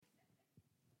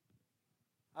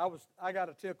I got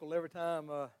a tickle every time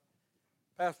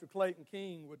Pastor Clayton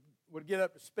King would get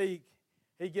up to speak.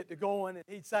 He'd get to going and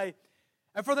he'd say,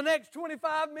 and for the next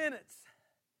 25 minutes,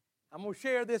 I'm going to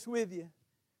share this with you.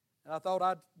 And I thought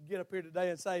I'd get up here today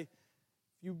and say,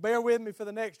 you bear with me for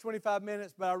the next 25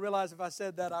 minutes, but I realized if I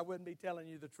said that, I wouldn't be telling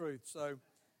you the truth. So,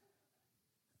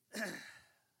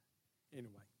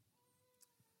 anyway.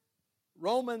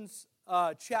 Romans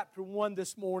chapter 1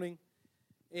 this morning.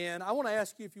 And I want to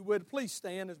ask you, if you would, please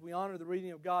stand as we honor the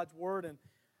reading of God's Word. And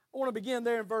I want to begin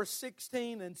there in verse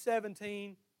 16 and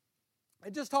 17.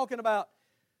 And just talking about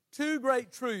two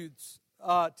great truths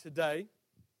today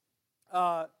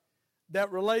that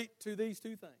relate to these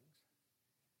two things.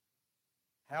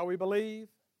 How we believe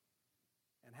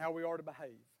and how we are to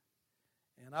behave.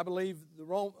 And I believe the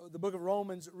book of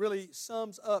Romans really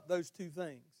sums up those two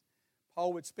things.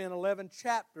 Paul would spend 11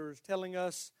 chapters telling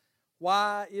us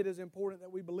why it is important that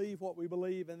we believe what we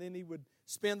believe, and then he would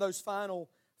spend those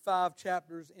final 5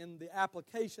 chapters in the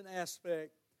application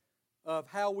aspect of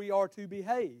how we are to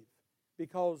behave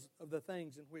because of the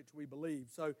things in which we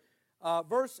believe. So,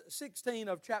 verse 16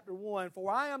 of chapter 1,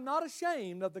 "For I am not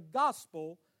ashamed of the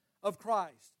gospel of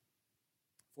Christ,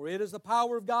 for it is the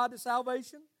power of God to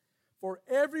salvation for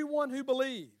everyone who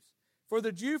believes, for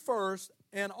the Jew first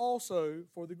and also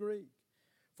for the Greek.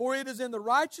 For it is in the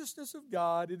righteousness of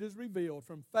God it is revealed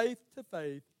from faith to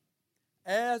faith,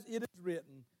 as it is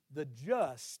written, the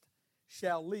just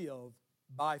shall live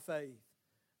by faith."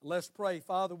 Let's pray.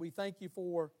 Father, we thank you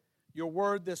for your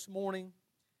word this morning.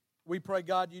 We pray,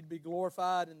 God, you'd be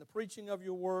glorified in the preaching of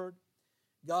your word.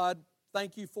 God,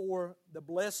 thank you for the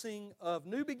blessing of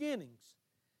new beginnings.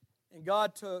 And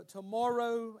God,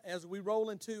 tomorrow as we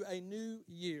roll into a new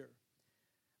year,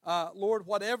 Lord,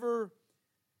 whatever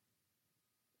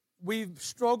we've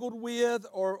struggled with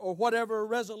or whatever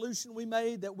resolution we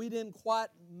made that we didn't quite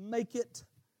make it,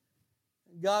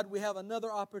 God, we have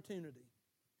another opportunity.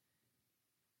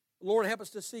 Lord, help us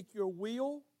to seek your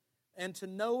will and to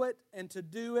know it and to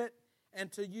do it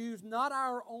and to use not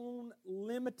our own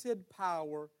limited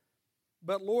power,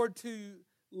 but, Lord, to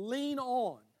lean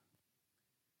on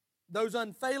those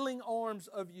unfailing arms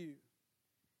of you.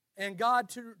 And, God,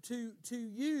 to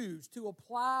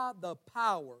apply the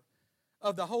power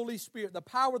of the Holy Spirit, the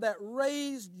power that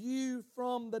raised you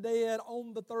from the dead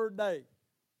on the third day,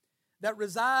 that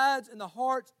resides in the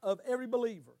hearts of every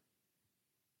believer,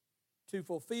 to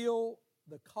fulfill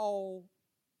the call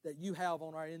that you have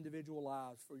on our individual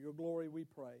lives. For your glory we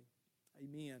pray.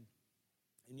 Amen.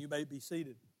 And you may be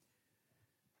seated.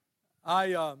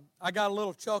 I got a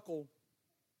little chuckle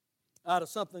out of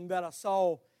something that I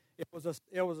saw. It was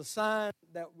a sign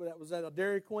that was at a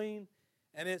Dairy Queen,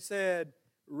 and it said,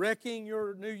 "Wrecking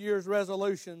your New Year's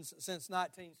resolutions since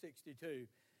 1962."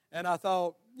 And I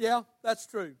thought, yeah, that's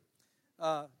true.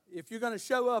 If you're going to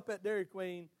show up at Dairy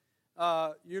Queen,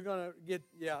 you're going to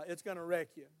it's going to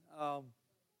wreck you.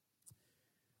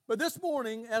 But this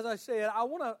morning, as I said, I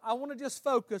want to just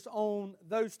focus on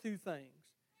those two things: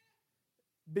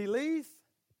 belief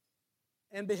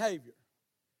and behavior.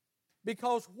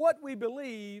 Because what we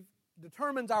believe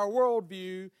determines our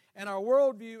worldview, and our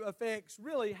worldview affects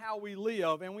really how we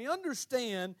live. And we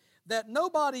understand that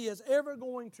nobody is ever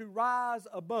going to rise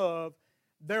above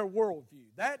their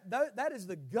worldview. That is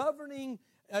the governing,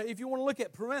 if you want to look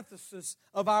at parenthesis,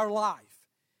 of our life.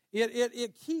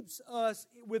 It keeps us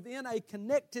within a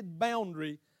connected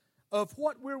boundary of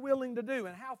what we're willing to do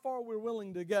and how far we're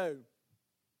willing to go.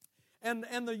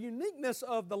 And the uniqueness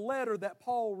of the letter that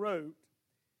Paul wrote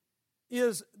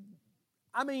is,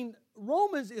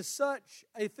 Romans is such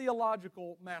a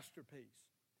theological masterpiece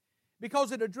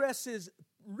because it addresses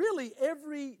really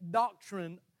every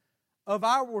doctrine of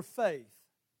our faith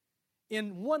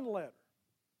in one letter.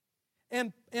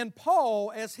 And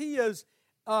Paul, as he is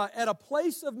at a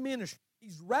place of ministry,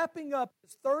 he's wrapping up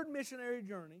his third missionary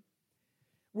journey.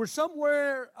 We're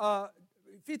somewhere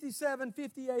 57,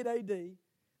 58 AD.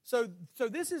 So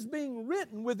this is being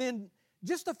written within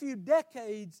just a few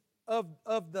decades of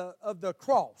the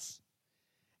cross.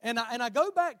 And I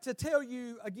go back to tell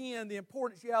you again the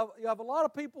importance. You have a lot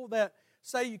of people that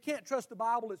say you can't trust the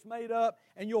Bible, it's made up,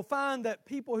 and you'll find that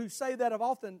people who say that have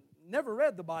often never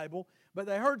read the Bible, but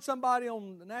they heard somebody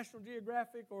on the National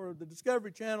Geographic or the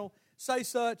Discovery Channel say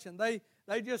such, and they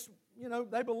just,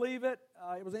 they believe it.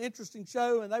 It was an interesting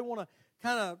show, and they want to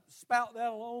kind of spout that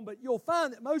along. But you'll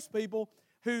find that most people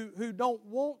who don't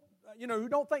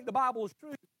think the Bible is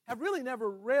true have really never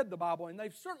read the Bible, and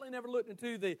they've certainly never looked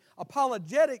into the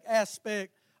apologetic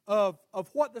aspect of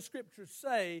what the Scriptures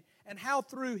say and how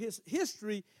through his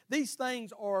history these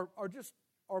things are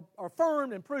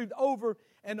affirmed and proved over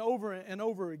and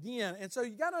over again. And so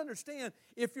you got to understand,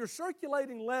 if you're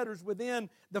circulating letters within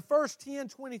the first 10,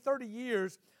 20, 30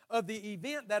 years of the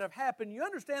event that have happened, you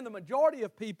understand the majority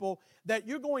of people that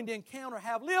you're going to encounter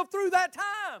have lived through that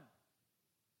time.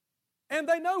 And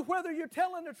they know whether you're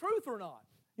telling the truth or not.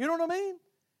 You know what I mean?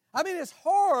 I mean, it's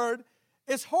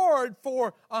hard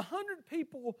for 100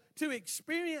 people to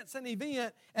experience an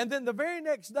event, and then the very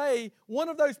next day, one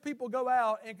of those people go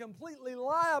out and completely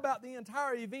lie about the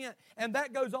entire event, and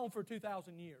that goes on for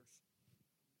 2,000 years.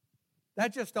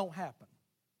 That just don't happen.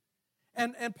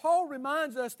 And Paul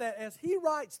reminds us that as he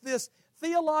writes this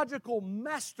theological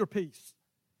masterpiece,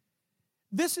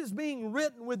 this is being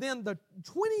written within the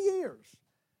 20 years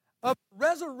of the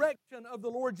resurrection of the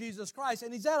Lord Jesus Christ.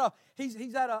 And he's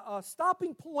at a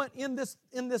stopping point in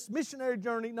this missionary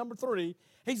journey, number 3.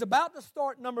 He's about to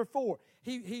start number 4.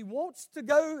 He wants to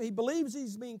go, he believes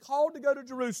he's being called to go to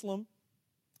Jerusalem,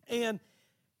 and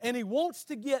he wants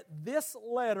to get this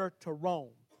letter to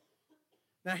Rome.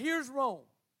 Now here's Rome,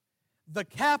 the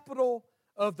capital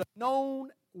of the known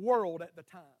world at the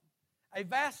time. A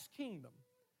vast kingdom,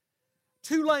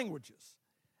 2 languages.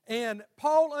 And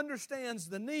Paul understands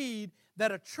the need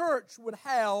that a church would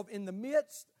have in the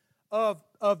midst of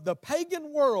the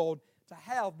pagan world to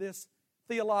have this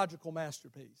theological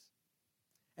masterpiece.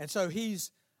 And so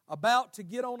he's about to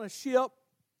get on a ship,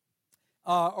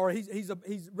 or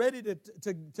he's ready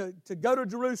to go to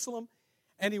Jerusalem,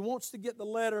 and he wants to get the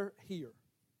letter here.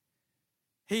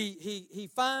 He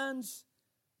finds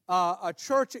a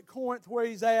church at Corinth where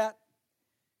he's at,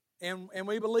 and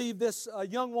we believe this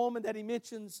young woman that he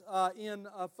mentions in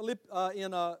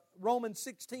Romans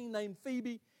 16 named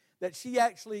Phoebe, that she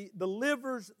actually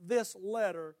delivers this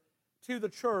letter to the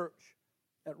church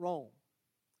at Rome.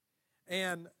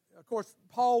 And, of course,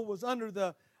 Paul was under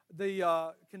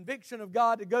the conviction of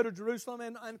God to go to Jerusalem,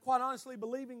 and quite honestly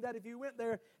believing that if he went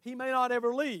there, he may not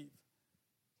ever leave.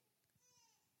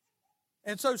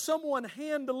 And so someone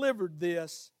hand-delivered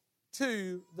this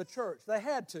to the church. They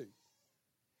had to.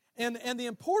 And the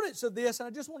importance of this, and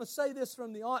I just want to say this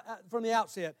from the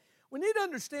outset, we need to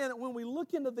understand that when we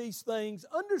look into these things,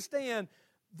 understand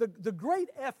the great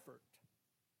effort,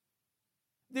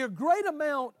 the great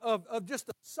amount of just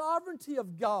the sovereignty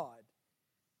of God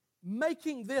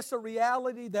making this a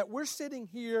reality that we're sitting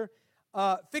here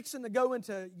fixing to go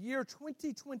into year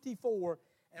 2024,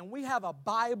 and we have a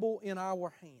Bible in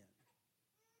our hand.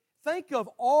 Think of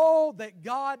all that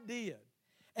God did,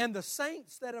 and the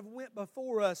saints that have went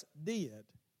before us did,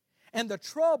 and the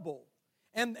trouble,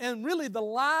 and really the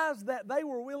lies that they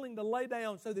were willing to lay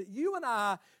down so that you and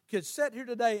I could sit here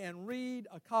today and read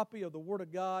a copy of the Word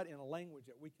of God in a language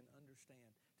that we can understand.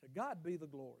 To God be the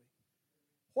glory.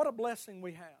 What a blessing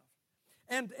we have.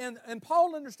 And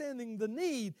Paul understanding the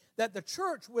need that the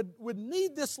church would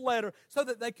need this letter so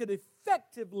that they could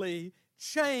effectively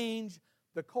change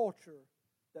the culture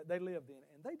that they lived in.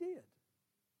 And they did.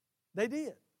 They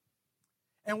did.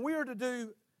 And we are to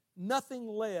do nothing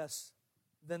less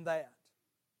than that.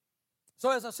 So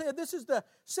as I said, this is the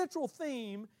central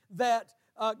theme that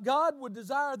God would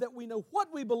desire that we know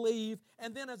what we believe,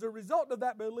 and then as a result of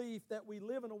that belief that we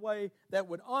live in a way that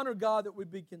would honor God, that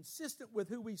would be consistent with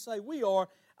who we say we are,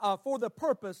 for the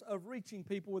purpose of reaching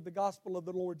people with the gospel of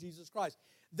the Lord Jesus Christ.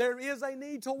 There is a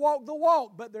need to walk the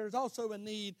walk, but there's also a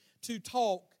need to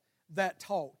talk that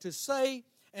talk, to say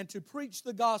and to preach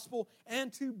the gospel,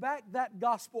 and to back that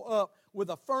gospel up with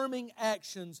affirming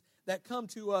actions that come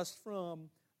to us from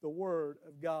the Word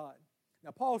of God.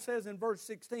 Now, Paul says in verse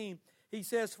 16, he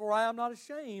says, "For I am not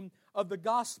ashamed of the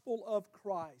gospel of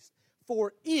Christ,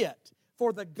 for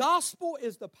the gospel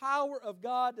is the power of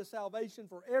God to salvation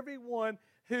for everyone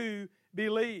who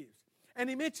believes." And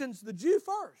he mentions the Jew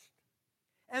first,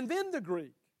 and then the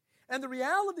Greek. And the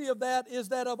reality of that is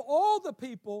that of all the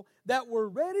people that were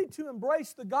ready to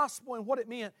embrace the gospel and what it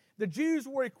meant, the Jews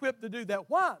were equipped to do that.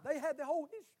 Why? They had the whole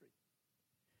history.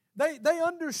 They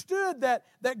understood that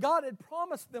God had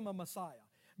promised them a Messiah.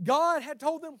 God had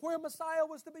told them where Messiah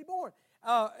was to be born.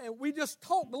 And we just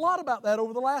talked a lot about that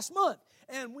over the last month.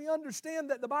 And we understand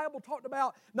that the Bible talked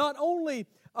about not only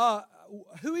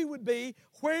who He would be,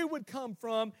 where He would come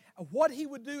from, what He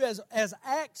would do as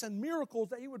acts and miracles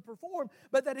that He would perform,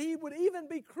 but that He would even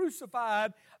be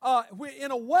crucified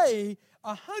in a way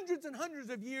hundreds and hundreds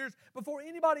of years before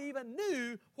anybody even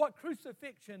knew what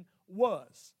crucifixion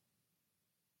was.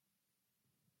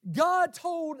 God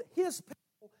told His people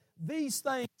these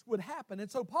things would happen.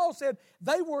 And so Paul said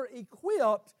they were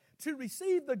equipped to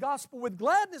receive the gospel with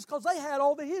gladness because they had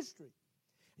all the history.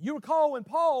 You recall when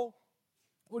Paul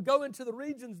would go into the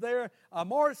regions there,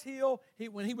 Mars Hill,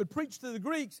 when he would preach to the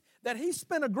Greeks, that he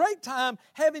spent a great time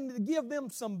having to give them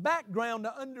some background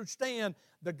to understand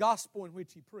the gospel in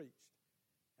which he preached.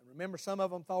 And remember, some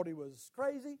of them thought he was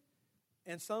crazy,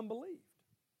 and some believed.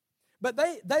 But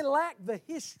they lacked the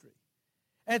history.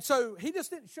 And so he just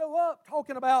didn't show up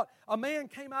talking about a man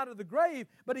came out of the grave,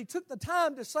 but he took the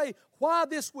time to say why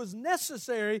this was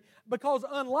necessary, because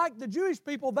unlike the Jewish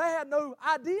people, they had no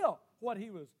idea what he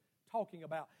was talking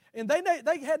about. And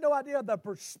they had no idea the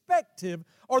perspective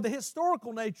or the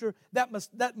historical nature that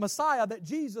Messiah, that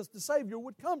Jesus, the Savior,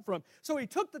 would come from. So he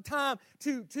took the time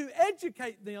to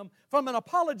educate them from an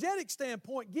apologetic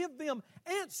standpoint, give them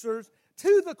answers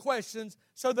to the questions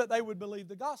so that they would believe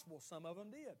the gospel. Some of them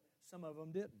did. Some of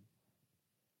them didn't.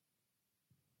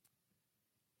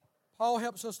 Paul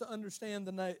helps us to understand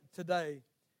today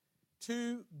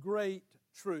two great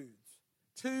truths,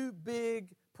 two big,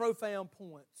 profound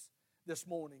points this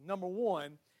morning. Number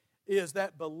one is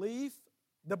that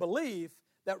the belief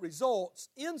that results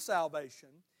in salvation,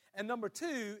 and number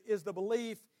two is the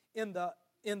belief in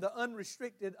the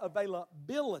unrestricted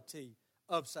availability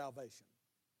of salvation.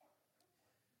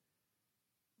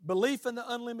 Belief in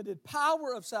the unlimited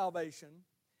power of salvation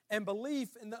and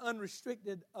belief in the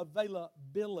unrestricted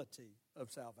availability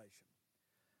of salvation.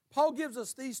 Paul gives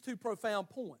us these two profound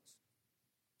points.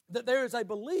 That there is a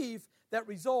belief that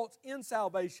results in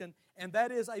salvation, and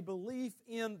that is a belief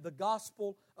in the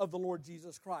gospel of the Lord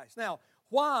Jesus Christ. Now,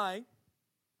 why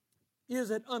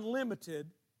is it unlimited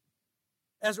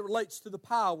as it relates to the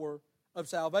power of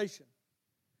salvation?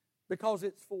 Because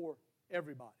it's for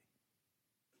everybody.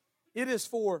 It is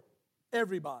for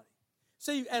everybody.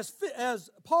 See, as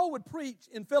Paul would preach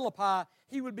in Philippi,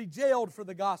 he would be jailed for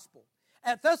the gospel.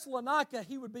 At Thessalonica,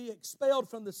 he would be expelled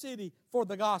from the city for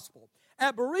the gospel.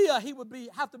 At Berea, he would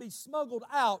have to be smuggled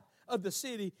out of the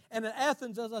city. And at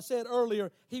Athens, as I said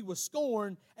earlier, he was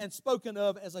scorned and spoken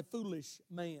of as a foolish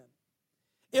man.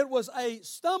 It was a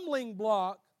stumbling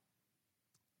block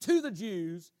to the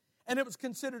Jews, and it was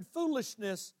considered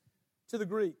foolishness to the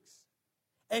Greeks.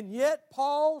 And yet,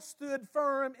 Paul stood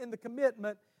firm in the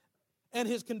commitment and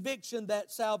his conviction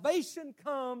that salvation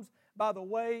comes by the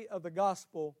way of the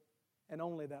gospel, and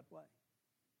only that way.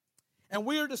 And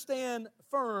we are to stand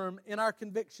firm in our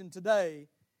conviction today,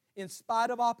 in spite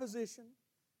of opposition.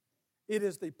 It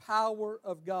is the power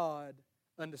of God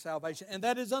unto salvation, and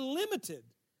that is unlimited.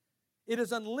 It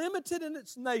is unlimited in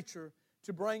its nature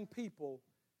to bring people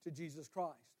to Jesus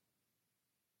Christ.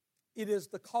 It is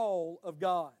the call of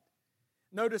God.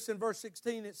 Notice in verse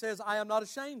 16 it says, I am not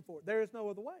ashamed for it. There is no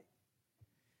other way.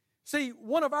 See,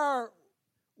 one of our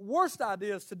worst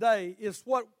ideas today is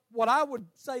what I would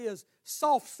say is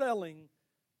soft selling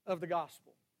of the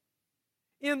gospel.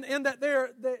 In that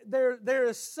there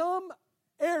is some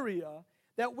area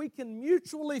that we can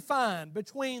mutually find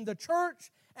between the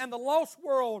church and the lost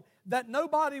world that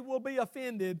nobody will be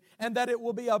offended, and that it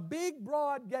will be a big,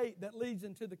 broad gate that leads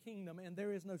into the kingdom, and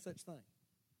there is no such thing.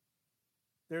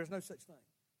 There is no such thing.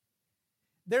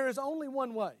 There is only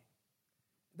one way.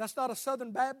 That's not a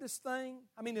Southern Baptist thing.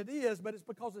 I mean, it is, but it's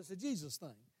because it's a Jesus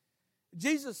thing.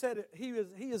 Jesus said it, He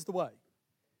is the way.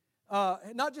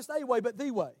 Not just a way, but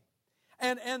the way.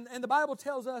 And the Bible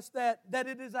tells us that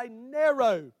it is a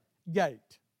narrow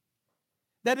gate.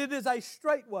 That it is a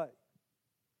straight way.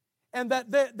 And that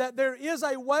there is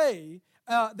a way,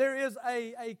 there is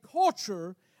a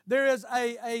culture, there is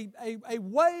a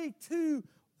way to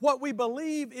what we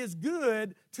believe is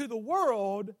good to the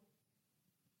world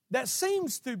that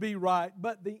seems to be right,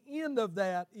 but the end of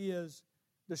that is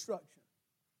destruction.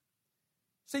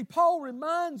 See, Paul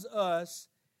reminds us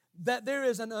that there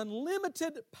is an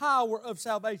unlimited power of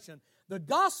salvation. The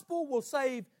gospel will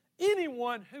save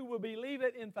anyone who will believe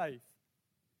it in faith.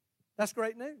 That's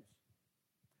great news.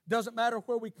 Doesn't matter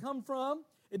where we come from.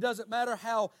 It doesn't matter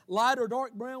how light or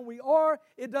dark brown we are.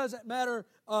 It doesn't matter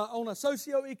on a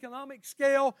socioeconomic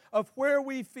scale of where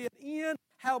we fit in,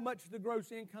 how much the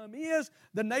gross income is,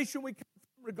 the nation we come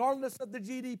from, regardless of the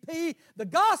GDP. The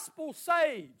gospel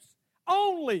saves.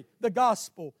 Only the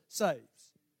gospel saves.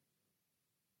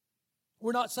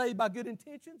 We're not saved by good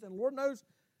intentions, and Lord knows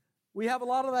we have a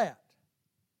lot of that.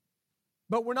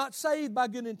 But we're not saved by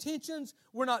good intentions.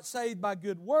 We're not saved by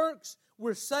good works.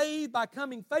 We're saved by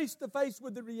coming face to face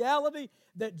with the reality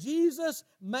that Jesus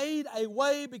made a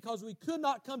way because we could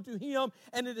not come to Him,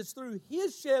 and it is through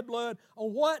His shed blood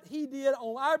on what He did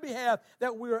on our behalf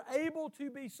that we are able to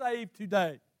be saved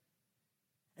today.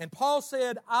 And Paul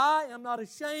said, I am not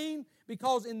ashamed,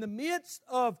 because in the midst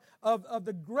of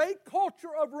the great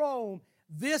culture of Rome,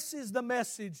 This is the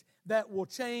message that will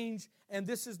change, and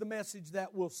this is the message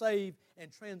that will save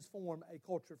and transform a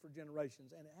culture for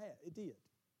generations. And it did.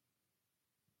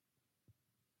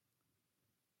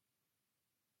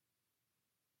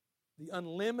 The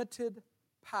unlimited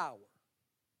power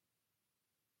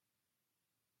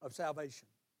of salvation.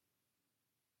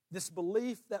 This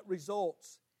belief that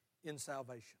results in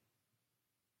salvation.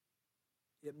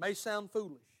 It may sound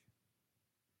foolish.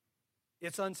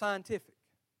 It's unscientific.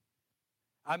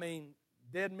 I mean,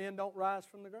 dead men don't rise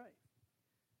from the grave.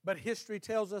 But history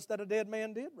tells us that a dead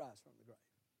man did rise from the grave.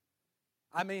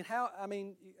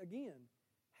 Again,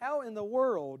 how in the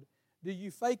world do you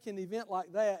fake an event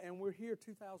like that and we're here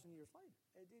 2,000 years later?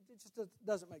 It just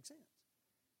doesn't make sense.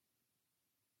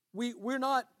 We're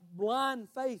not blind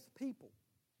faith people.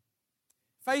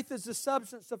 Faith is the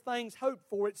substance of things hoped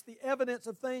for. It's the evidence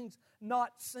of things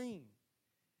not seen.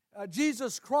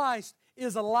 Jesus Christ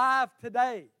is alive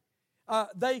today.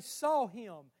 They saw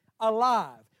Him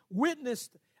alive,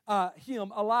 witnessed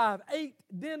Him alive, ate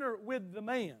dinner with the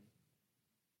man.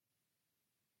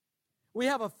 We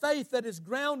have a faith that is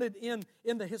grounded in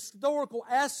the historical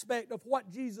aspect of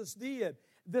what Jesus did.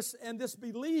 This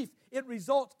belief, it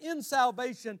results in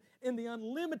salvation, in the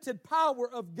unlimited power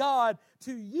of God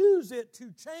to use it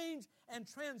to change and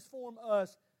transform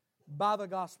us by the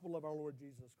gospel of our Lord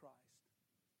Jesus Christ.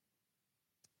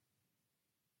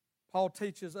 Paul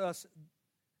teaches us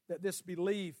that this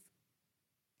belief,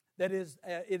 that is,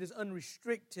 it is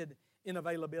unrestricted in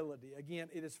availability. Again,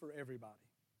 it is for everybody.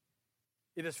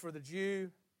 It is for the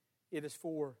Jew. It is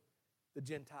for the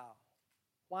Gentile.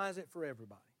 Why is it for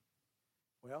everybody?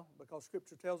 Well, because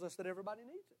Scripture tells us that everybody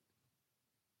needs it.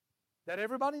 That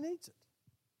everybody needs it.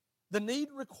 The need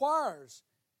requires,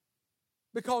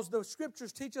 because the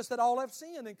Scriptures teach us that all have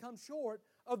sinned and come short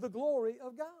of the glory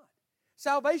of God.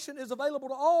 Salvation is available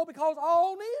to all because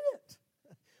all need it,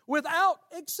 without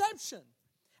exception.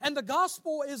 And the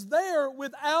gospel is there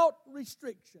without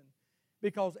restriction,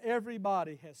 because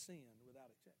everybody has sinned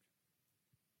without exception.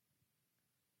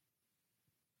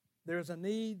 There is a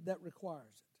need that requires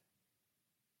it.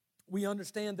 We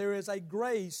understand there is a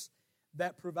grace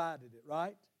that provided it,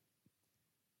 right?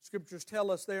 Scriptures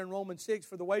tell us there in Romans 6,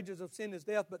 for the wages of sin is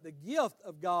death, but the gift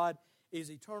of God is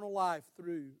eternal life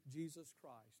through Jesus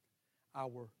Christ,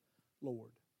 our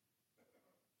Lord.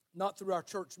 Not through our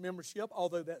church membership,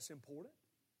 although that's important.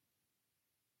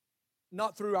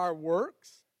 Not through our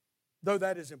works, though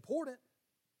that is important.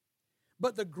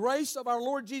 But the grace of our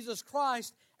Lord Jesus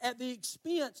Christ at the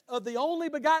expense of the only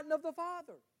begotten of the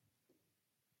Father.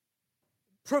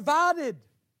 Provided.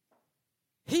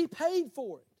 He paid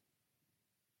for it.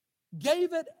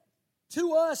 Gave it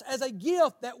to us as a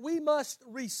gift that we must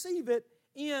receive it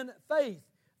in faith.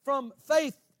 From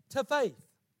faith to faith.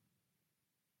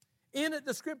 In it,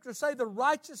 the Scriptures say the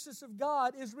righteousness of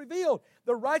God is revealed.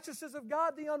 The righteousness of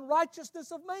God, the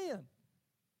unrighteousness of man.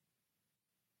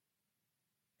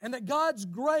 And that God's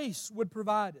grace would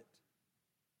provide it.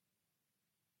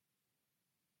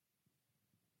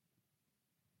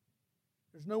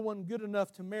 There's no one good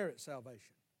enough to merit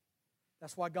salvation.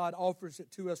 That's why God offers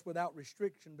it to us without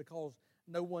restriction, because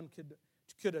no one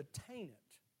could attain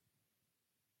it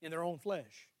in their own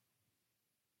flesh.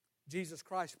 Jesus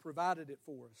Christ provided it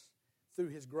for us through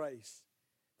His grace,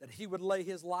 that He would lay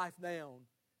His life down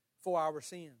for our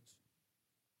sins.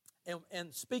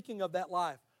 And speaking of that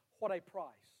life, what a price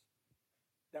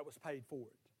that was paid for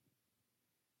it.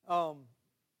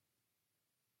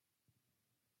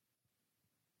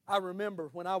 I remember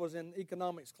when I was in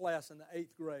economics class in the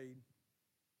 8th grade,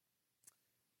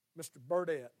 Mr.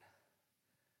 Burnett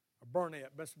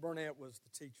was the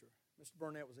teacher. Mr.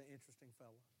 Burnett was an interesting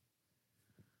fellow.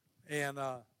 And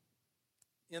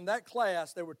in that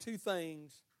class, there were two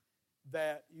things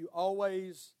that you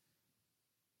always,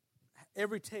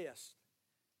 every test,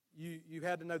 you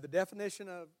had to know the definition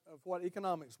of what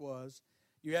economics was.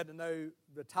 You had to know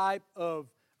the type of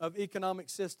economic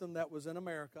system that was in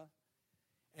America.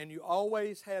 And you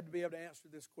always had to be able to answer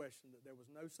this question, that there was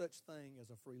no such thing as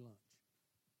a free lunch.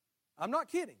 I'm not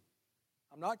kidding.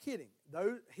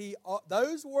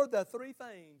 Those were the three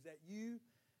things that you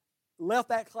left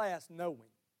that class knowing.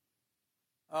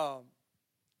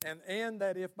 And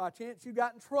that if by chance you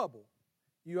got in trouble,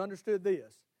 you understood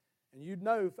this. And you'd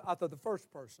know after the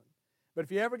first person. But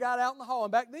if you ever got out in the hall,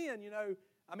 and back then,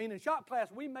 in shop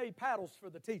class, we made paddles for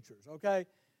the teachers, okay?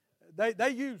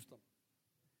 They used them.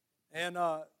 And,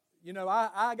 I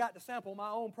got to sample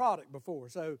my own product before.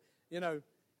 So,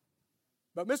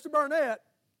 but Mr. Burnett,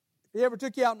 if he ever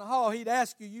took you out in the hall, he'd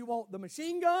ask you want the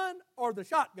machine gun or the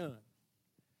shotgun?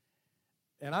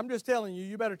 And I'm just telling you,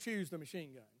 you better choose the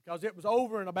machine gun because it was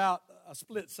over in about a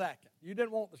split second. You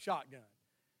didn't want the shotgun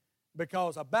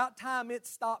because about time it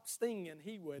stopped stinging,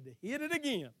 he would hit it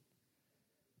again.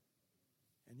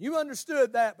 And you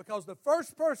understood that because the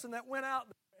first person that went out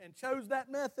and chose that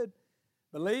method,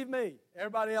 believe me,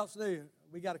 everybody else knew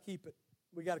we got to keep it.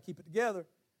 We got to keep it together.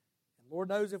 And Lord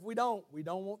knows if we don't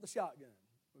want the shotgun.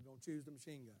 We're going to choose the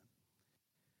machine gun.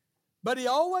 But He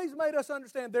always made us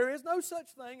understand there is no such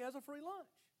thing as a free lunch.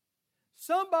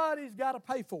 Somebody's got to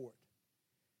pay for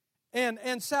it.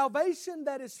 And salvation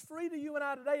that is free to you and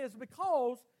I today is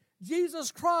because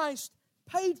Jesus Christ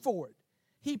paid for it.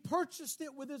 He purchased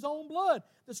it with His own blood.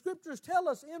 The Scriptures tell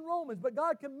us in Romans, but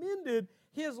God commended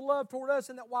His love toward us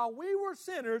in that while we were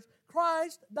sinners,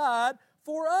 Christ died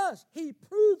for us. He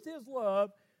proved His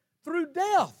love through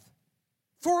death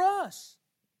for us.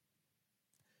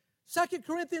 2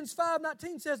 Corinthians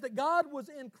 5:19 says that God was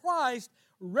in Christ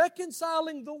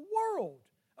reconciling the world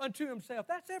unto Himself.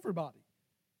 That's everybody.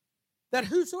 That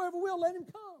whosoever will, let him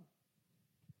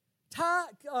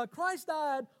come. Christ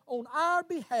died on our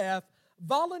behalf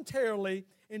voluntarily.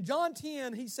 In John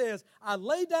 10, He says, I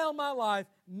lay down my life,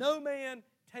 no man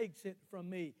takes it from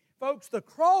me. Folks, the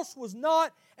cross was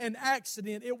not an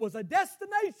accident. It was a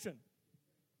destination.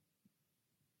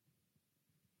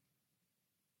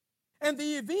 And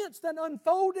the events that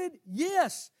unfolded,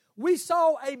 yes, we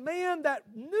saw a man that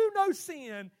knew no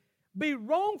sin be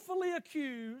wrongfully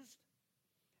accused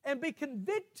and be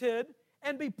convicted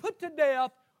and be put to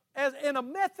death as in a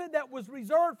method that was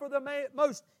reserved for the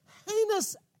most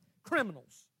heinous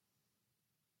criminals.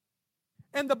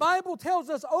 And the Bible tells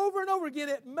us over and over again,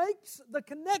 it makes the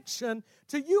connection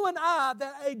to you and I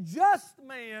that a just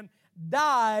man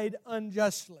died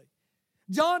unjustly.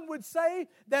 John would say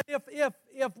that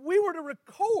if we were to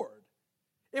record,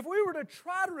 if we were to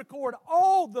try to record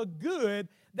all the good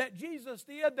that Jesus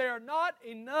did, there are not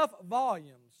enough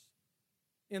volumes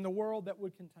in the world that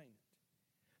would contain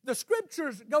it. The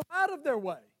Scriptures go out of their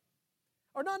way,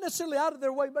 or not necessarily out of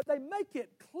their way, but they make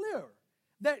it clear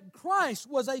that Christ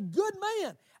was a good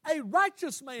man, a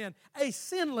righteous man, a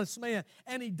sinless man,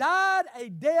 and He died a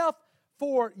death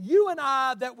for you and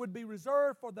I that would be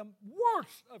reserved for the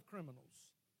worst of criminals.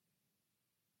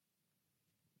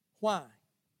 Why?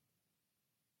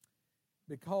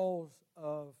 Because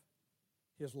of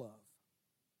His love.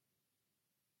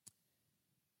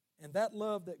 And that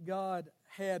love that God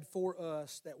had for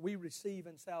us that we receive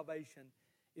in salvation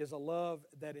is a love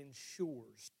that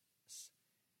ensures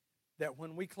that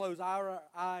when we close our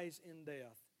eyes in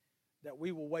death, that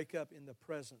we will wake up in the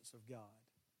presence of God.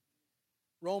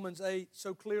 Romans 8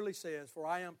 so clearly says, for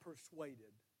I am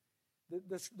persuaded.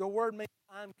 The word means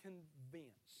I'm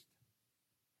convinced.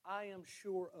 I am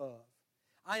sure of.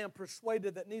 I am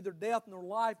persuaded that neither death, nor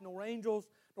life, nor angels,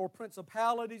 nor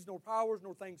principalities, nor powers,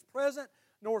 nor things present,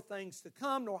 nor things to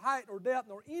come, nor height, nor depth,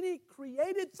 nor any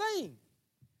created thing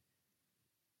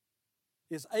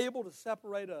is able to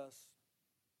separate us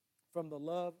from the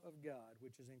love of God,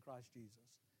 which is in Christ Jesus,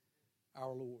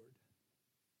 our Lord.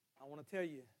 I want to tell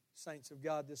you, saints of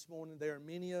God, this morning, there are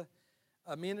many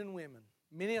men and women,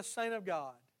 many a saint of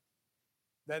God,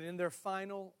 that in their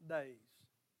final days,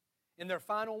 in their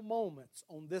final moments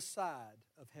on this side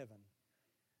of heaven,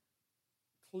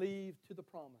 cleave to the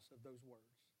promise of those words.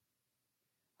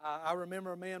 I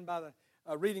remember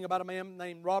reading about a man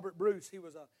named Robert Bruce. He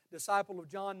was a disciple of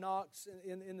John Knox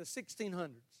in the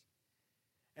 1600s.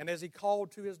 And as he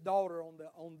called to his daughter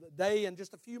on the day and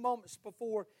just a few moments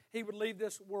before he would leave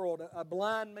this world, a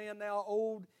blind man now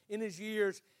old in his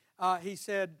years, he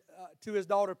said to his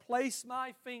daughter, place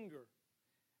my finger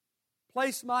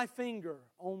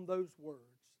on those words.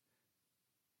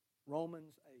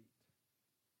 Romans 8.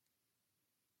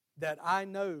 That I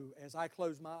know as I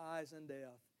close my eyes in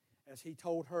death, as he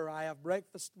told her, I have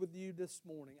breakfast with you this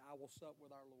morning, I will sup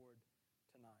with our Lord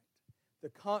tonight. The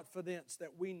confidence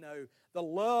that we know, the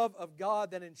love of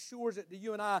God that ensures it to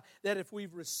you and I, that if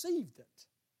we've received it,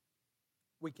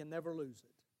 we can never lose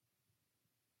it.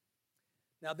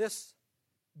 Now this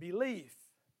belief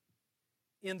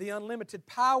in the unlimited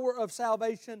power of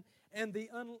salvation and the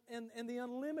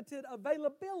unlimited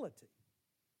availability.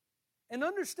 And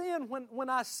understand when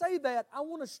I say that, I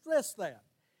want to stress that.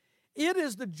 It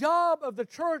is the job of the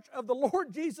church of the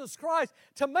Lord Jesus Christ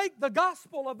to make the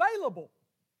gospel available,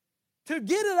 to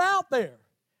get it out there,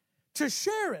 to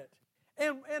share it.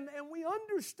 And we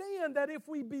understand that if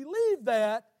we believe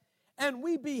that and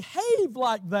we behave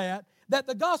like that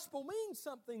the gospel means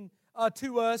something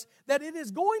to us, that it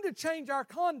is going to change our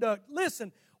conduct.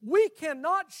 Listen, we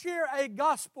cannot share a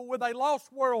gospel with a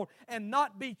lost world and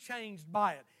not be changed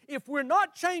by it. if we're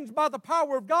not changed by the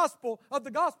power of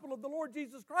the gospel of the Lord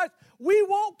Jesus Christ, we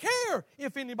won't care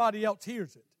if anybody else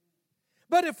hears it.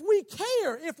 But if we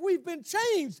care, if we've been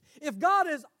changed, if God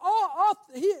is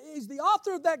He's the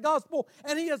author of that gospel,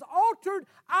 and He has altered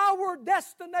our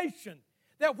destination,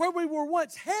 that where we were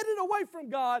once headed away from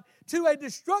God to a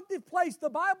destructive place the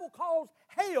Bible calls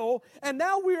hell, and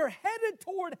now we are headed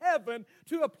toward heaven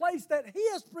to a place that He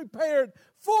has prepared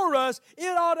for us,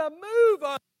 it ought to move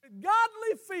us with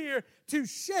godly fear to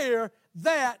share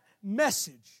that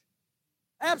message.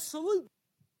 Absolutely.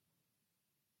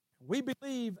 We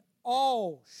believe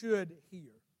all should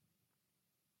hear.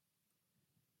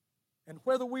 And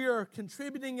whether we are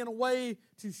contributing in a way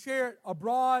to share it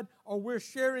abroad or we're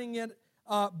sharing it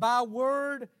by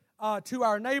word to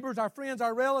our neighbors, our friends,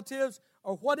 our relatives,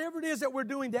 or whatever it is that we're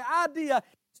doing, the idea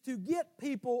is to get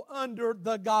people under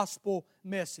the gospel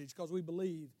message, because we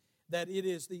believe that it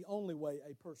is the only way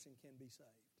a person can be saved.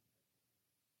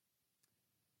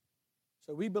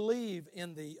 So we believe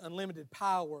in the unlimited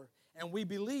power, and we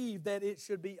believe that it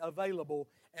should be available,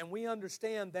 and we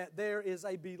understand that there is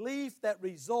a belief that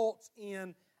results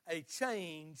in a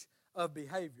change of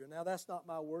behavior. Now, that's not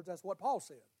my words, that's what Paul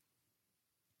said.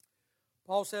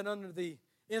 Paul said under the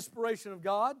inspiration of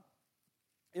God,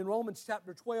 in Romans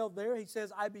chapter 12 there, he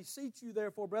says, I beseech you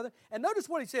therefore, brethren. And notice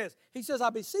what he says. He says, I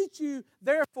beseech you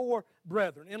therefore,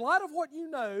 brethren. In light of what you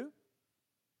know,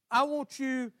 I want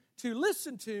you to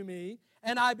listen to me,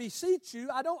 and I beseech you.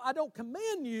 I don't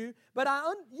command you, but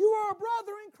you are a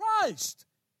brother in Christ.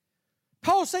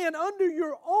 Paul's saying under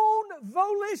your own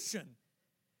volition,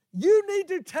 you need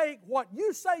to take what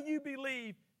you say you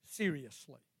believe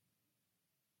seriously.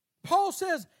 Paul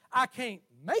says, I can't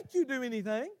make you do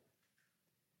anything.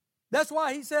 That's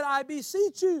why he said, I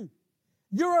beseech you.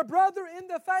 You're a brother in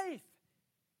the faith.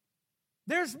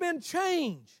 There's been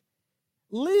change.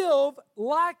 Live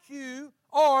like you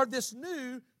are this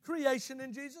new creation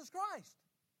in Jesus Christ.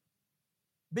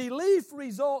 Belief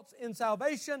results in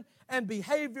salvation, and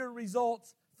behavior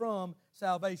results from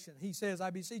salvation. He says, I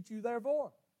beseech you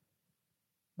therefore,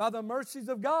 by the mercies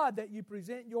of God, that you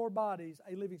present your bodies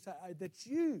a living sacrifice. That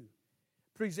you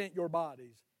present your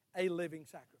bodies a living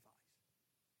sacrifice.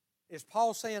 Is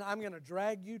Paul saying, I'm going to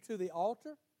drag you to the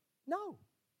altar? No.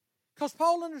 Because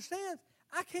Paul understands,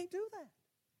 I can't do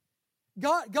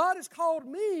that. God has called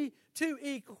me to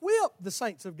equip the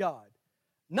saints of God,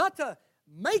 not to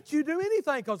make you do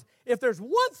anything. Because if there's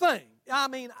one thing,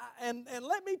 and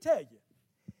let me tell you,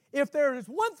 if there is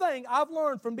one thing I've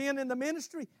learned from being in the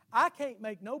ministry, I can't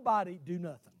make nobody do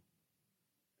nothing.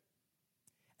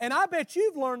 And I bet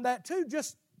you've learned that too,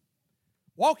 just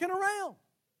walking around.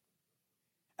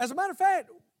 As a matter of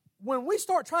fact, when we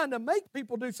start trying to make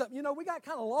people do something, we got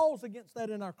kind of laws against that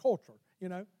in our culture,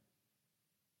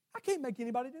 I can't make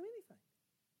anybody do anything.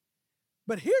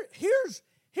 But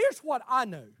here's what I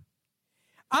know.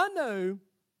 I know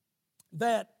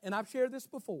that, and I've shared this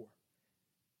before,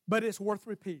 but it's worth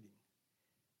repeating.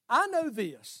 I know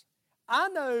this. I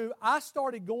know I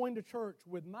started going to church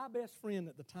with my best friend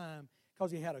at the time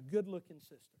because he had a good-looking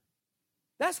sister.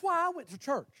 That's why I went to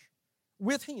church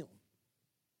with him.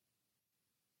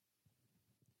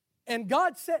 And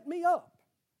God set me up.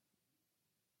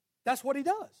 That's what He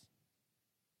does.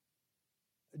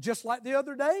 Just like the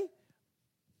other day,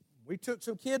 we took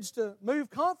some kids to Move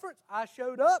Conference. I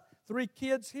showed up, 3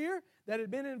 kids here that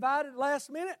had been invited last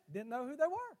minute, didn't know who they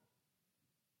were.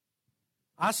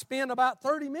 I spent about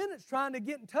 30 minutes trying to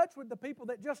get in touch with the people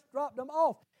that just dropped them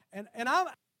off. And I'll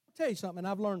tell you something,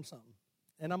 I've learned something,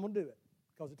 and I'm going to do it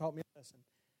because it taught me a lesson.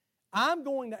 I'm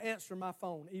going to answer my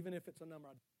phone even if it's a number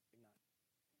I don't recognize.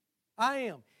 I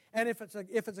am. And if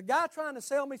it's a guy trying to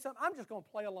sell me something, I'm just going to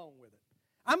play along with it.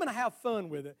 I'm going to have fun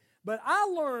with it. But I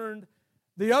learned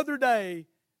the other day,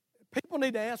 people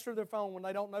need to answer their phone when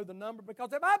they don't know the number, because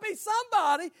there might be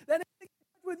somebody that needs to get in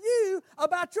touch with you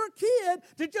about your kid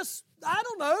to just, I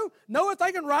don't know if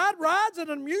they can ride rides at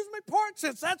an amusement park,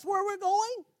 since that's where we're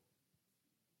going.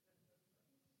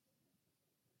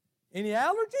 Any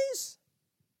allergies?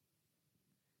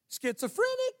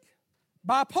 Schizophrenic?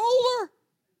 Bipolar?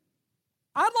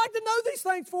 I'd like to know these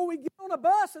things before we get on a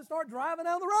bus and start driving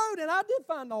down the road. And I did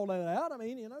find all that out.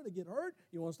 They get hurt.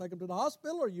 You want to take them to the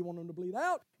hospital, or you want them to bleed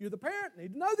out. You're the parent. You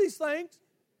need to know these things.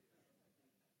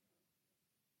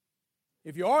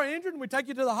 If you are injured and we take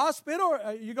you to the hospital,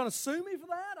 are you going to sue me for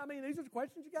that? These are the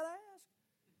questions you got to ask.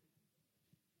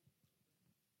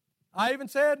 I even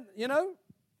said,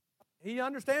 he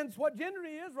understands what gender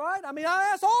he is, right?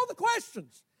 I asked all the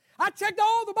questions. I checked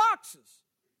all the boxes.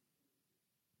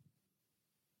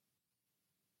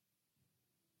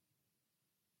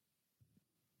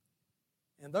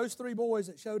 And those 3 boys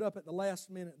that showed up at the last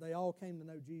minute, they all came to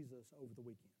know Jesus over the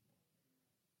weekend.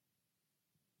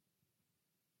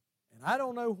 And I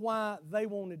don't know why they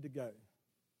wanted to go,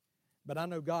 but I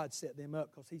know God set them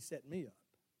up because He set me up.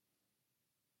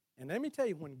 And let me tell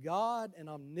you, when God, an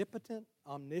omnipotent,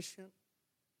 omniscient,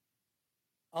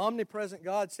 omnipresent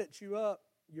God sets you up,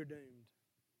 you're doomed.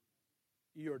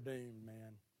 You're doomed,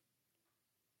 man.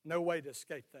 No way to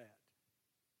escape that.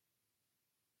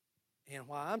 And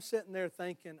while I'm sitting there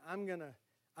thinking, I'm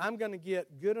gonna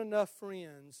get good enough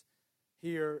friends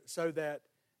here so that,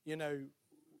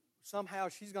 somehow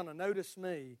she's going to notice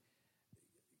me,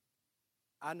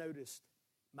 I noticed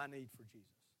my need for Jesus.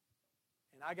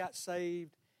 And I got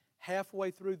saved halfway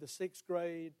through the 6th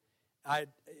grade.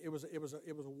 It was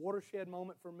a watershed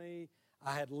moment for me.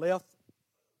 I had left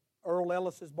Earl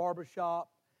Ellis's barbershop,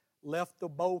 left the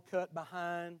bowl cut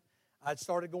behind. I'd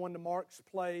started going to Mark's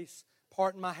Place,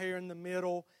 parting my hair in the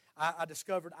middle. I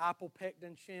discovered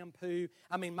Ipopectin shampoo.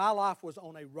 I mean, my life was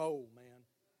on a roll, man.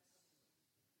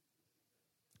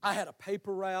 I had a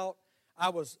paper route. I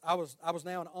was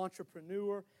now an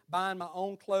entrepreneur, buying my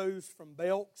own clothes from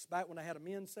Belk's back when I had a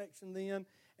men's section then,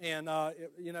 and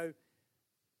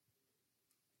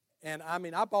and I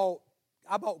mean I bought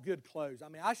good clothes. I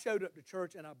mean I showed up to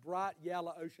church in a bright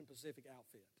yellow Ocean Pacific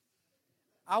outfit.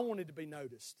 I wanted to be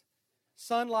noticed.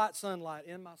 Sunlight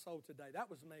in my soul today. That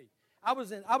was me. I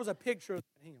was a picture of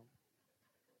him.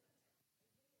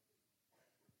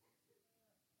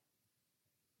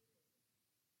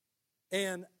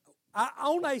 And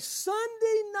on a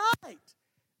Sunday night,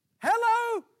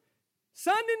 hello,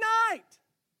 Sunday night,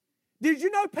 did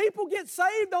you know people get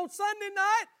saved on Sunday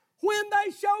night when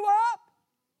they show up?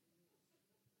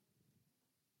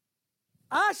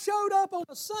 I showed up on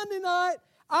a Sunday night,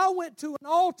 I went to an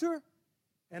altar,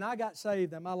 and I got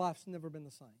saved, and my life's never been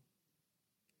the same.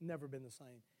 Never been the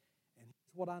same. And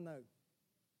here's what I know.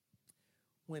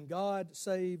 When God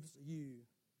saves you,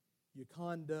 your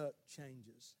conduct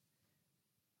changes.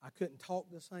 I couldn't talk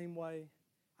the same way.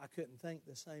 I couldn't think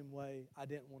the same way. I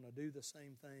didn't want to do the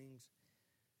same things.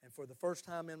 And for the first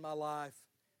time in my life,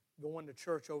 going to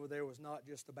church over there was not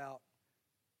just about,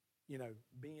 being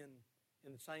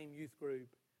in the same youth group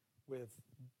with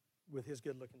his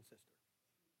good-looking sister.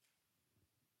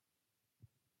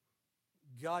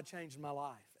 God changed my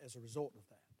life as a result of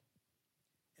that.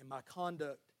 And my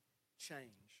conduct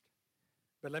changed.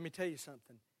 But let me tell you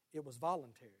something. It was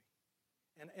voluntary.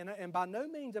 And by no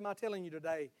means am I telling you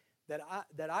today that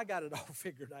I got it all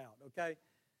figured out, okay?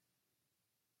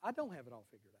 I don't have it all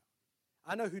figured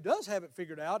out. I know who does have it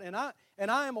figured out, and I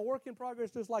am a work in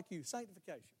progress just like you,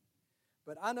 sanctification.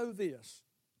 But I know this.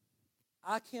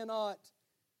 I cannot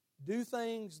do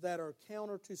things that are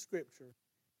counter to Scripture.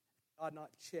 God not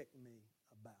check me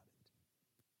about it.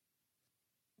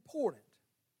 Important.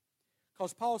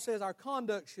 Because Paul says our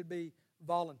conduct should be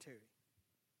voluntary.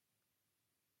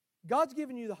 God's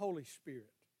given you the Holy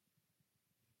Spirit.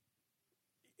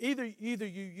 Either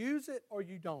you use it or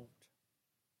you don't.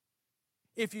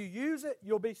 If you use it,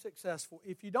 you'll be successful.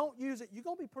 If you don't use it, you're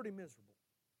going to be pretty miserable.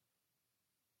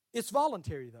 It's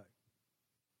voluntary, though.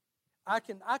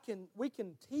 We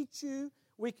can teach you,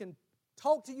 we can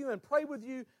talk to you and pray with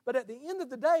you, but at the end of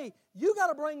the day, you got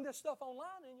to bring this stuff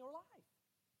online in your life.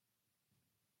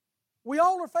 We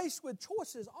all are faced with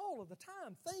choices all of the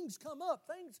time. Things come up.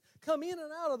 Things come in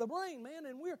and out of the brain, man,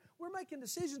 and we're making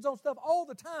decisions on stuff all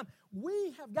the time.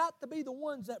 We have got to be the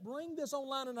ones that bring this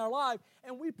online in our life,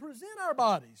 and we present our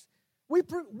bodies. We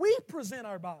present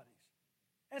our bodies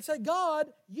and say,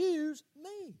 God, use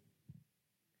me.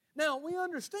 Now, we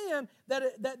understand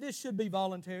that this should be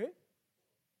voluntary,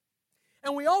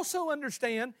 and we also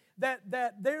understand that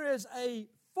there is a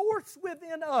force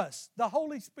within us, the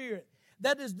Holy Spirit,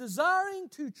 that is desiring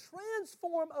to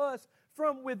transform us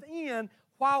from within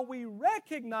while we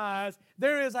recognize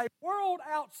there is a world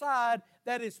outside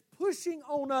that is pushing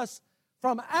on us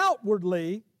from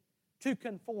outwardly to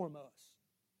conform us.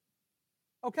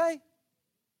 Okay?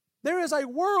 There is a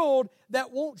world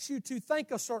that wants you to think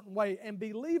a certain way and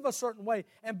believe a certain way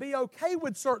and be okay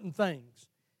with certain things.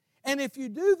 And if you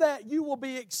do that, you will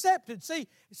be accepted. See,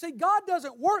 God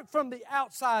doesn't work from the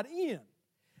outside in.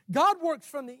 God works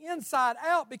from the inside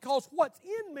out because what's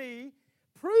in me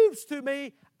proves to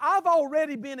me I've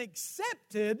already been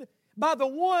accepted by the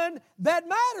one that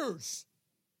matters.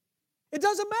 It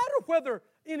doesn't matter whether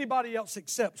anybody else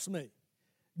accepts me.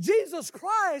 Jesus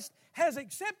Christ has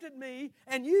accepted me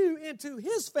and you into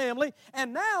His family,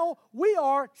 and now we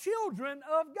are children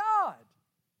of God.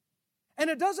 And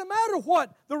it doesn't matter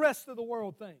what the rest of the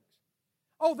world thinks.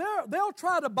 Oh, they'll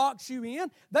try to box you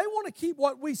in. They want to keep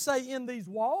what we say in these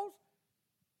walls.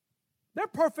 They're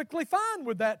perfectly fine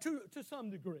with that to some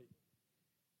degree.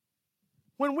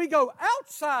 When we go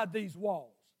outside these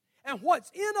walls, and what's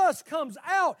in us comes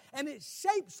out, and it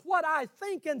shapes what I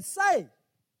think and say,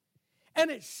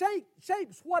 and it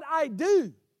shapes what I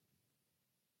do,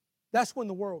 that's when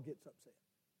the world gets upset.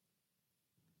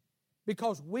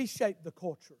 Because we shape the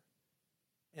culture,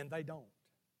 and they don't.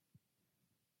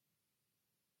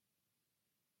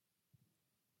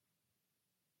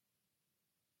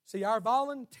 See, our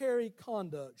voluntary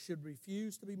conduct should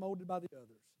refuse to be molded by the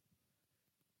others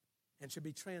and should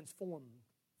be transformed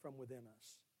from within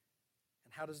us.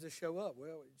 And how does this show up?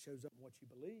 Well, it shows up in what you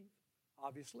believe,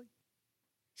 obviously.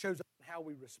 It shows up in how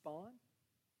we respond.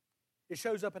 It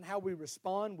shows up in how we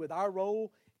respond with our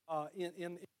role in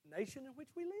the nation in which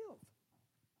we live.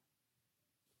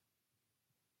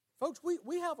 Folks,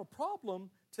 we have a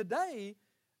problem today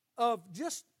of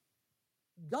just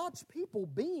God's people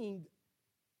being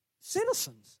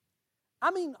citizens.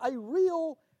 I mean, a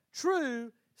real,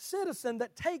 true citizen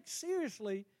that takes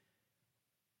seriously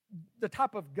the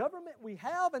type of government we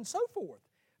have and so forth.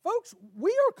 Folks,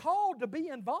 we are called to be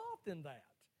involved in that.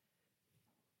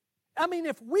 I mean,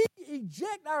 if we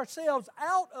eject ourselves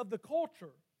out of the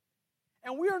culture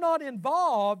and we are not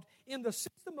involved in the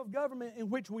system of government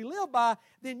in which we live by,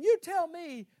 then you tell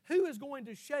me who is going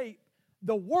to shape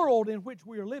the world in which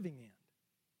we are living in.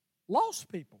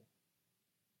 Lost people.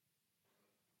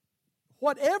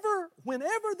 Whenever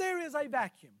there is a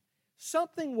vacuum,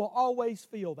 something will always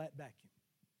fill that vacuum.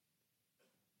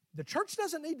 The church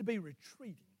doesn't need to be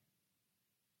retreating.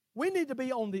 We need to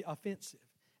be on the offensive.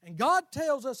 And God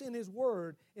tells us in His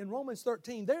Word, in Romans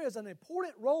 13, there is an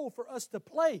important role for us to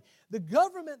play. The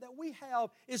government that we have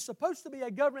is supposed to be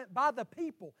a government by the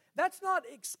people. That's not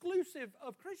exclusive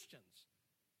of Christians.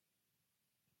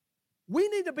 We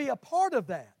need to be a part of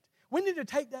that. We need to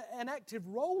take an active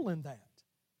role in that.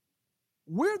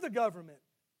 We're the government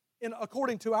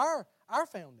according to our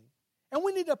founding. And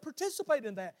we need to participate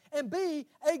in that and be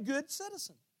a good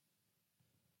citizen.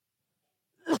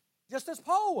 Just as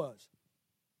Paul was.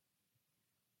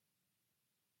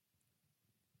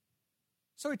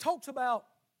 So he talks about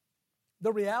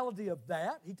the reality of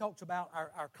that. He talks about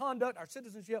our conduct, our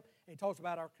citizenship, and he talks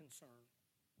about our concern.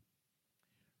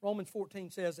 Romans 14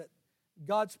 says that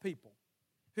God's people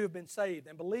who have been saved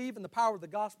and believe in the power of the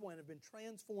gospel and have been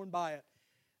transformed by it,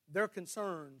 their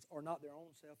concerns are not their own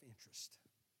self-interest.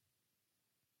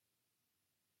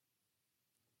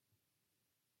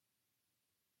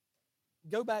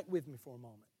 Go back with me for a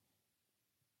moment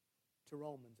to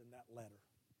Romans in that letter.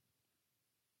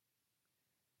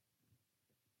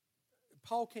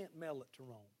 Paul can't mail it to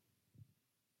Rome.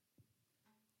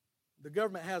 The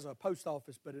government has a post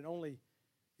office, but it only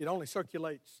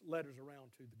circulates letters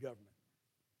around to the government.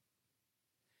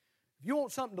 If you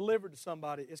want something delivered to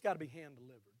somebody, it's got to be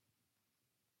hand-delivered.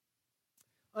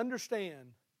 Understand,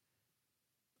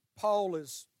 Paul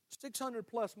is 600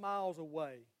 plus miles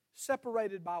away,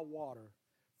 separated by water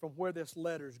from where this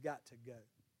letter's got to go.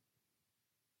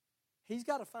 He's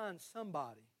got to find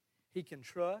somebody he can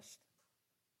trust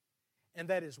and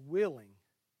that is willing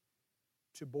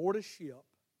to board a ship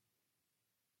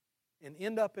and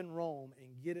end up in Rome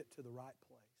and get it to the right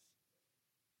place.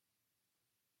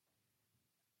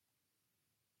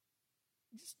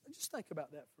 Just think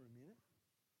about that for a minute.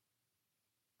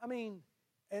 I mean,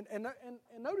 and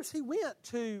notice he went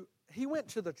to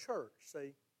the church,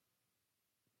 see.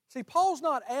 See, Paul's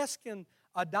not asking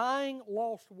a dying,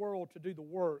 lost world to do the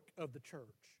work of the church.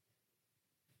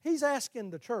 He's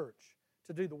asking the church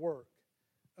to do the work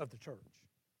of the church.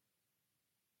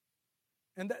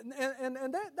 And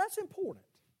that's important.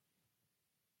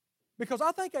 Because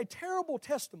I think a terrible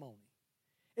testimony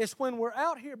is when we're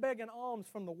out here begging alms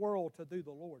from the world to do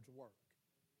the Lord's work.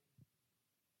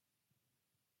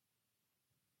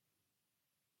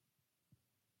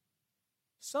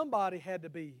 Somebody had to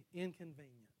be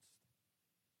inconvenienced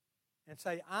and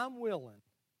say, I'm willing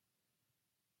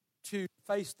to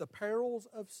face the perils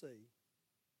of sea,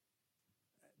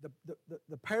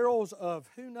 the perils of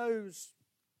who knows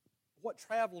what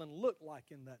traveling looked like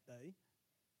in that day,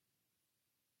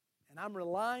 and I'm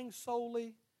relying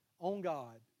solely on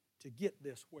God to get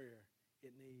this where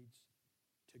it needs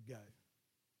to go.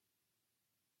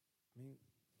 I mean,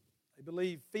 they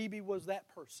believe Phoebe was that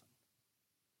person.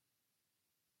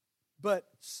 But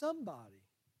somebody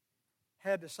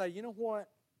had to say, you know what?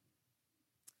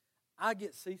 I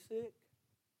get seasick,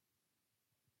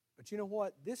 but you know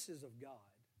what? This is of God.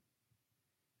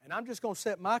 And I'm just going to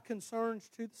set my concerns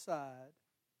to the side,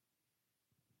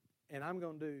 and I'm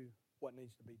going to do what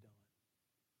needs to be done.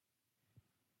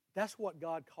 That's what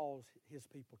God calls His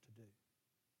people to do.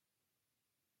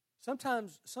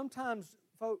 Sometimes,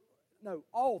 folks, no,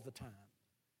 all the time,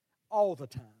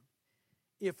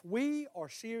 if we are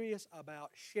serious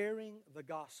about sharing the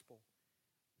gospel,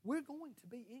 we're going to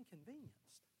be inconvenienced.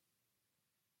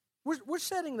 We're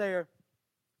sitting there,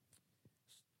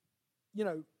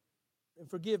 and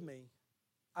forgive me,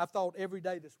 I've thought every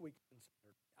day this week.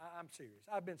 I'm serious.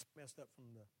 I've been messed up from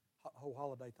the whole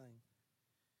holiday thing.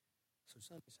 So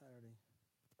Sunday, Saturday,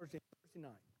 Thursday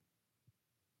night,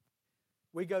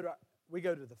 we go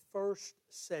to the first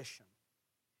session.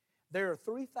 There are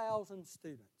 3,000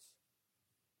 students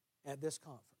at this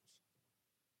conference.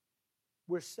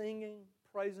 We're singing,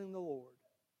 praising the Lord.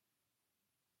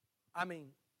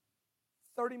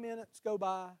 30 minutes go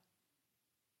by,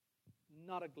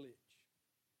 not a glitch.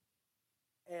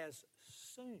 As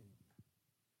soon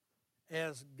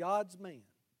as God's man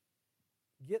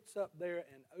gets up there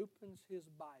and opens his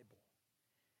Bible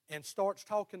and starts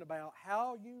talking about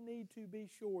how you need to be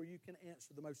sure you can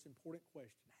answer the most important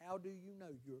question, how do you know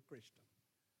you're a Christian?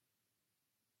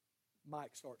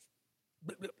 Mike starts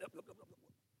blip, blip, blip, blip, blip, blip,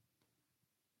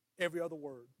 every other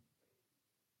word.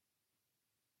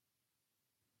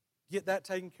 Get that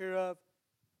taken care of.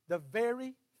 The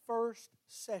very first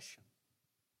session,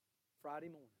 Friday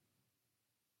morning,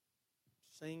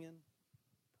 singing,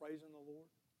 praising the Lord.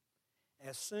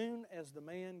 As soon as the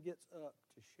man gets up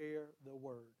to share the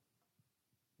word,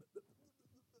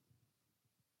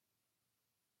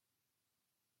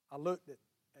 I looked at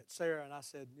Sarah and I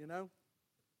said,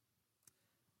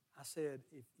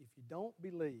 if you don't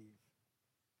believe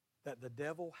that the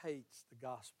devil hates the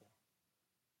gospel,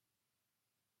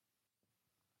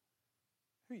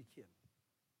 who are you kidding?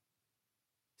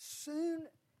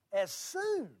 As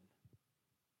soon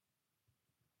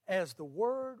as the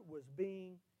word was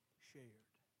being shared,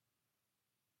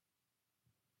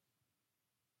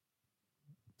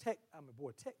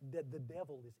 the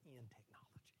devil is in technology.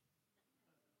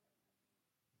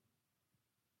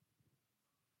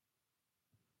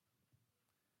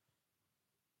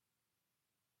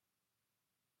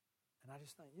 And I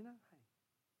just think, hey,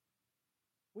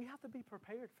 we have to be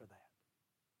prepared for that.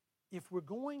 If we're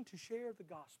going to share the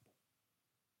gospel,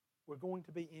 we're going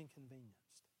to be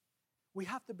inconvenienced. We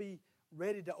have to be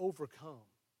ready to overcome,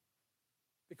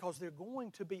 because there are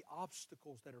going to be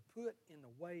obstacles that are put in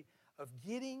the way of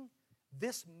getting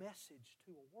this message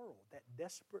to a world that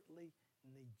desperately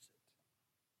needs it.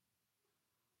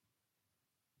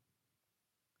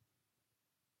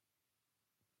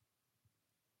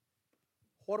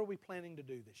 What are we planning to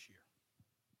do this year?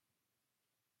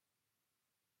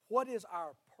 What is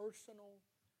our personal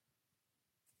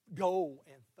goal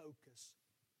and focus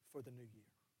for the new year?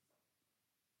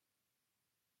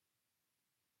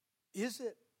 Is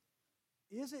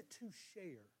it to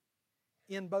share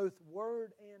in both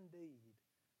word and deed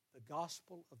the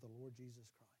gospel of the Lord Jesus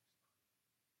Christ?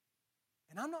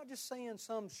 And I'm not just saying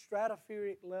some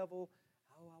stratospheric level,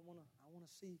 I want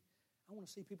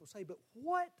to see people say, but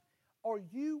what are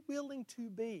you willing to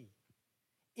be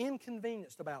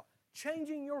inconvenienced about?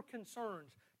 Changing your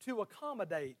concerns to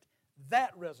accommodate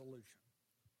that resolution.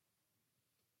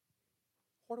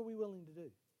 What are we willing to do?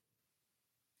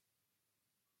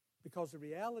 Because the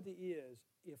reality is,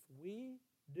 if we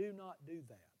do not do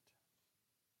that,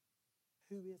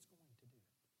 who is going to do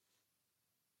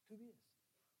it? Who is?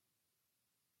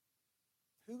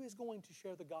 Who is going to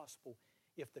share the gospel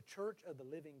if the church of the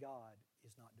living God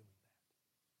is not doing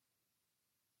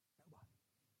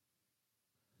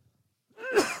that?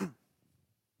 Nobody.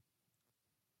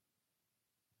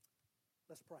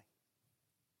 Let's pray.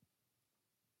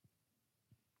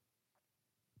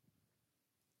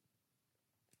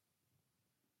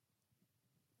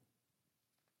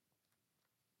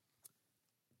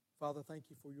 Father, thank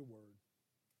you for your word.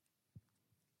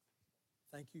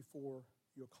 Thank you for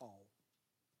your call.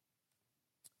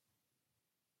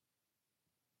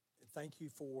 And thank you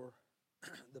for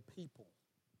the people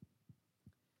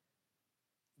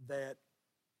that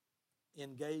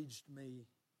engaged me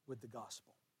with the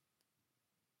gospel.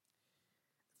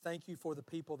 Thank you for the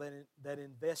people that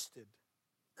invested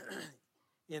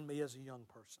in me as a young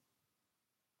person.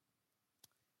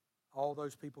 All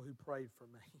those people who prayed for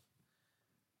me.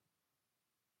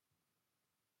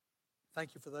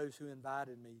 Thank you for those who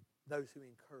invited me, those who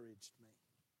encouraged me.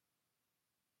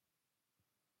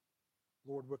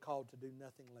 Lord, we're called to do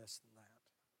nothing less than that.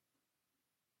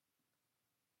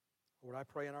 Lord, I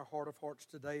pray in our heart of hearts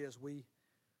today as we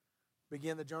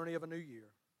begin the journey of a new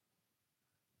year,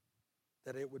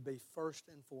 that it would be first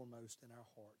and foremost in our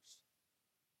hearts,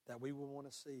 that we will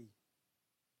want to see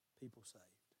people saved.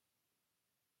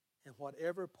 And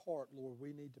whatever part, Lord,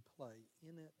 we need to play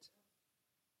in it,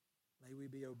 May we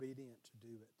be obedient to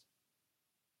do it.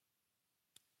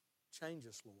 Change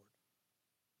us, Lord.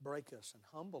 Break us and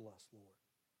humble us, Lord,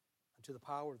 unto the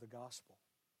power of the gospel.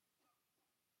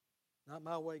 Not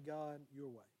my way, God, your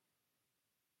way.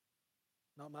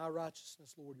 Not my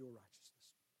righteousness, Lord, your righteousness.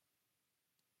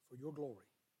 For your glory.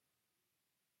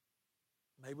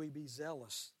 May we be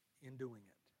zealous in doing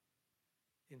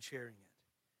it, in sharing it,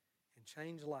 and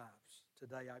change lives.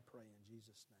 Today I pray in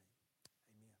Jesus' name.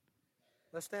 Amen.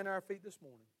 Let's stand on our feet this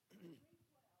morning.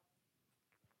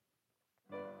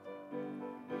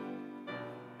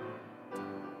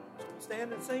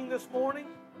 Stand and sing this morning.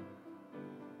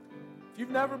 If you've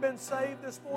never been saved this morning,